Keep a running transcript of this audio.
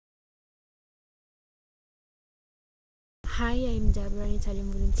Hi, I'm Deborah, an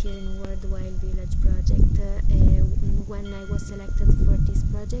Italian volunteer in World Wild Village project. When I was selected for this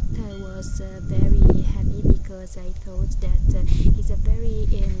project, I was very happy because I thought that it's a very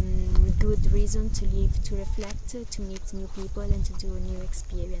good reason to live, to reflect, to meet new people and to do new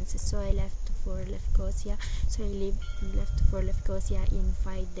experiences. So I left for Lefkosia. So I left for Lefkosia in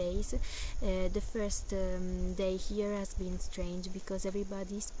 5 days. The first day here has been strange because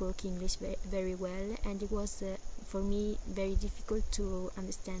everybody spoke English very well, and it was for me very difficult to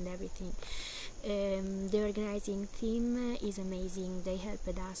understand everything. The organizing team is amazing. They helped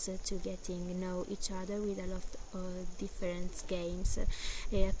us to getting know each other with a lot of different games.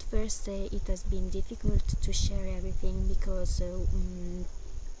 At first it has been difficult to share everything because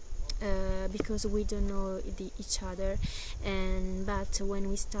we don't know each other, but when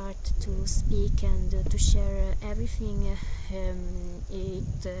we start to speak and to share everything,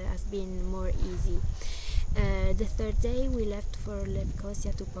 it has been more easy. The third day we left for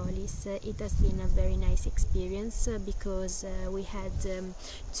Lefkosia to Polis. It has been a very nice experience because we had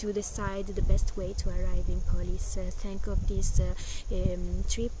to decide the best way to arrive in Polis. Thanks of this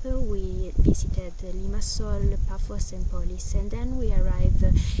trip we visited Limassol, Paphos and Polis, and then we arrived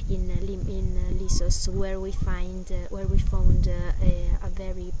in Lysos, where we found a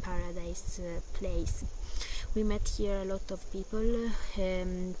very paradise place. We met here a lot of people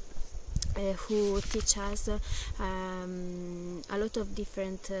who teach us a lot of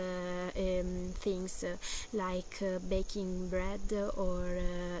different things, like baking bread or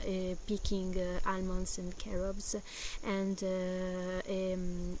picking almonds and carobs. And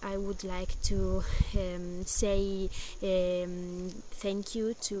I would like to say thank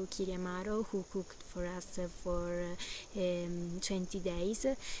you to Kiriamaro, who cooked for us for 20 days,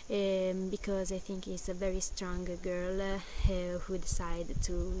 because I think he's a very strong girl who decided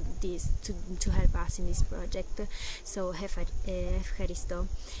to help us in this project. So Evcharisto.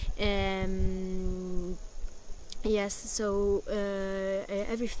 Yes, so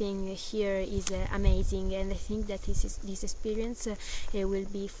everything here is amazing, and I think that this experience will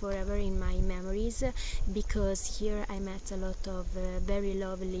be forever in my memories, because here I met a lot of very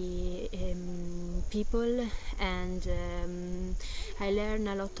lovely people, and I learned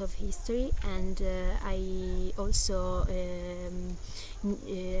a lot of history, and I also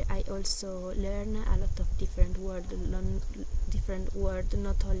learn a lot of different words,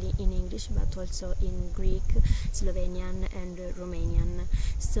 not only in English but also in Greek, Slovenian and Romanian.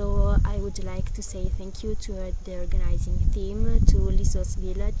 So I would like to say thank you to the organizing team, to Lysos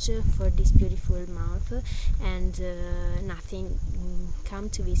village for this beautiful month, and come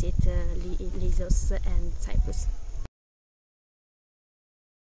to visit Lysos and Cyprus.